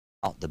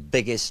The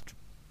biggest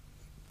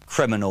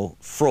criminal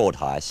fraud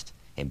heist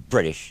in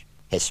British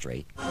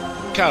history.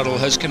 Carroll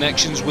has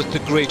connections with the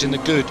great and the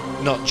good,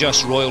 not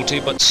just royalty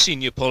but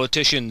senior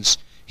politicians.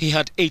 He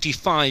had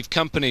 85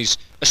 companies,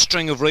 a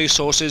string of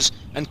racehorses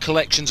and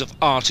collections of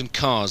art and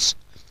cars.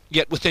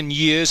 Yet within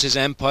years his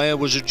empire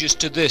was reduced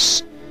to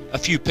this, a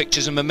few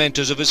pictures and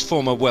mementos of his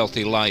former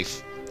wealthy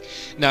life.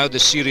 Now the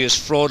Serious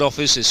Fraud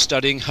Office is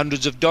studying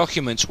hundreds of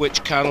documents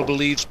which Carroll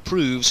believes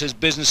proves his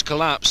business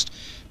collapsed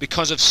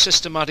because of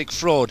systematic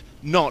fraud,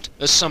 not,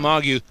 as some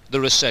argue,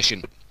 the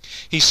recession.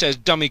 He says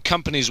dummy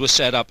companies were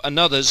set up and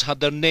others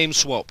had their names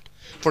swapped.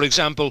 For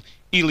example,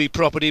 Ely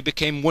Property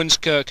became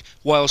Winskirk,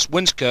 whilst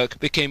Winskirk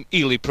became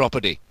Ely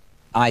Property.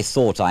 I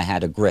thought I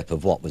had a grip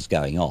of what was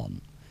going on.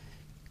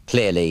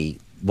 Clearly,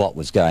 what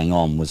was going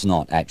on was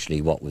not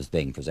actually what was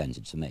being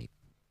presented to me.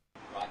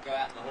 Right, go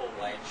out in the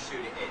hallway and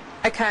shoot it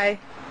in. Okay.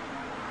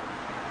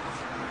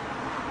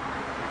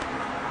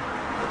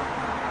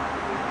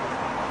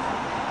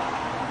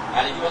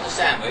 Ali, do you want a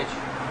sandwich?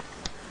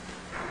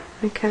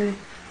 Okay.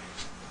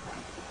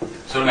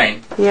 See what I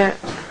mean? Yeah.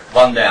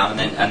 One down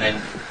and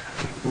then